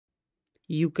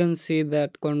you can see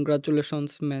that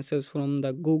congratulations message from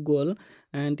the Google,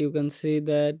 and you can see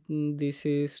that this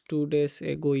is 2 days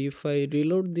ago. If I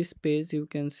reload this page, you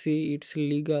can see it's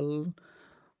legal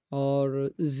or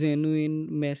genuine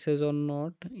message or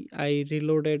not. I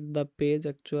reloaded the page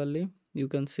actually, you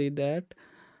can see that,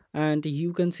 and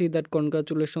you can see that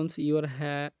congratulations, your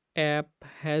app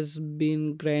has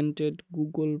been granted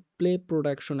Google Play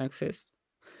production access.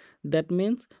 That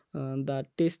means the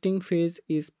testing phase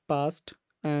is passed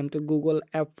and Google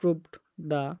approved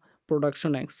the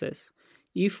production access.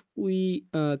 If we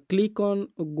click on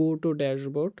go to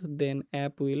dashboard, then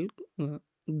app will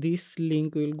this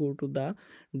link will go to the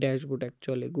dashboard,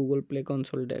 actually Google Play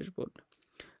console dashboard.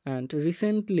 And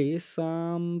recently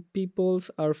some peoples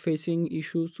are facing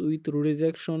issues with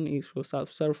rejection issues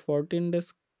after 14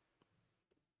 days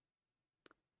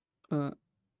uh,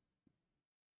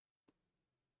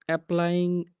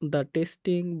 applying the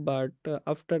testing, but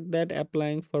after that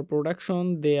applying for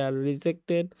production they are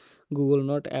rejected. Google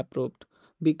not approved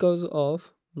because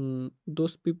of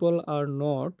those people are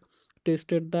not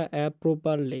tested the app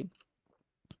properly.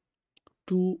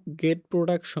 To get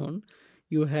production,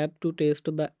 you have to test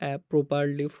the app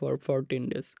properly for 14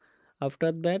 days.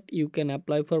 After that you can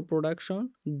apply for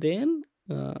production, then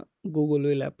Google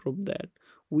will approve that.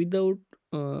 Without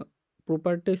uh,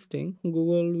 proper testing,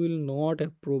 Google will not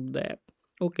approve the app.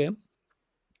 Okay,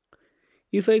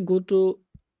 if I go to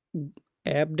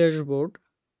app dashboard,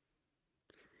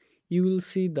 you will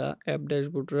see the app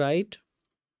dashboard, right?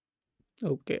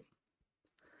 Okay,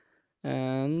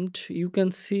 and you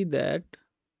can see that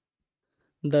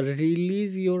the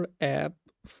release your app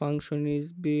function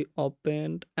is be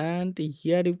opened, and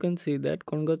here you can see that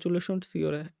congratulations,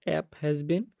 your app has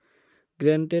been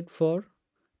granted for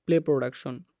play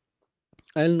production.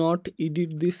 I'll not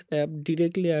edit this app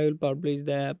directly, I will publish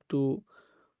the app to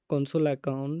console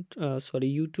account,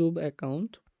 sorry, YouTube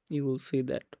account. You will see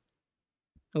that.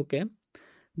 Okay,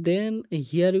 then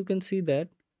here you can see that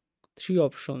three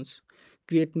options: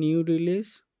 create new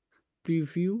release,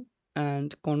 preview,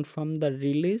 and confirm the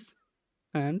release,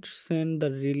 and send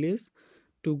the release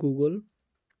to Google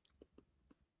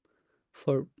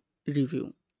for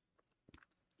review.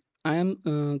 I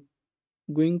am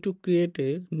going to create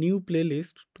a new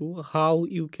playlist to how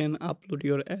you can upload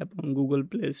your app on Google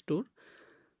Play Store.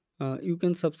 You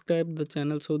can subscribe the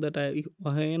channel so that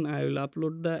when I will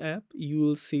upload the app, you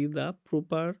will see the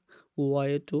proper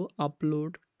way to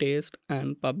upload, test,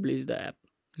 and publish the app.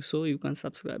 So you can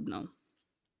subscribe now.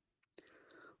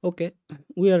 Okay,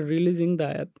 we are releasing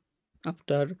the app.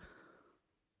 After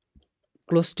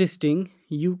close testing,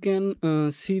 you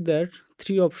can see that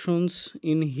three options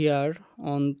in here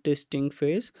on testing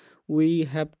phase. We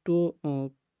have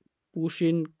to push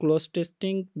in close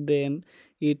testing, then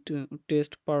it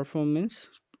test performing,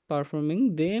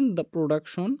 then the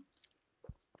production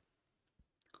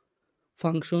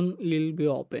function will be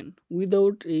open.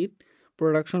 Without it,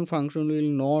 production function will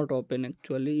not open,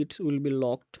 actually it will be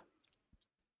locked.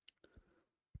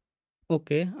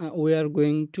 Okay, we are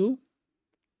going to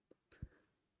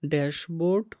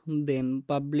dashboard, then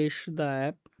publish the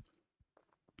app,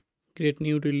 create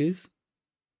new release,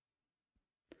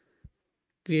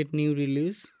 create new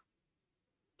release,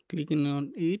 clicking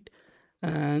on it,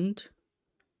 and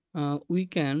we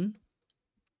can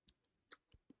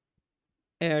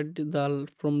add the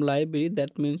from library.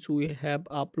 That means we have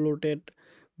uploaded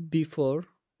before.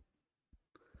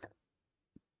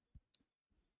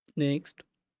 Next,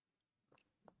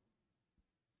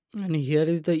 and here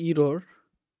is the error,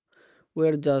 we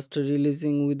are just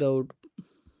releasing without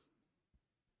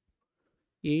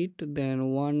it. Then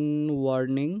one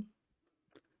warning,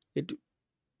 it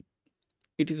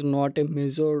it is not a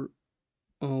major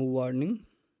warning.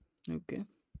 Okay,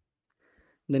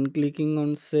 then clicking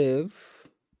on save,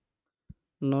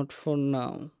 not for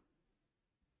now.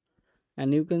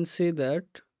 And you can see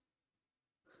that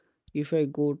if I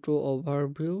go to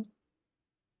overview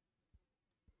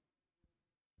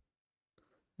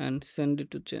and send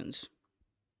it to change.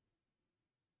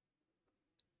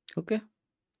 Okay,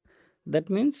 that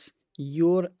means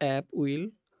your app will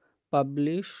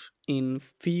publish in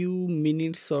few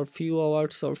minutes or few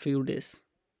hours or few days.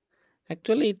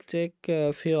 Actually it take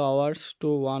a few hours to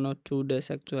 1 or 2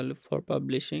 days actually for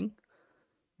publishing.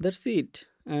 That's it,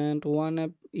 and one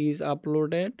app is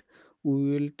uploaded,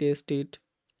 we will test it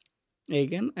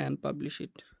again and publish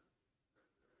it.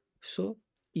 So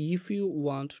if you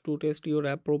want to test your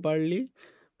app properly,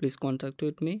 please contact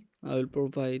with me, I will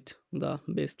provide the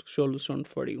best solution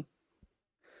for you.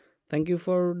 Thank you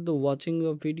for the watching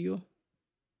the video.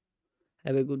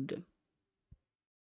 Have a good day.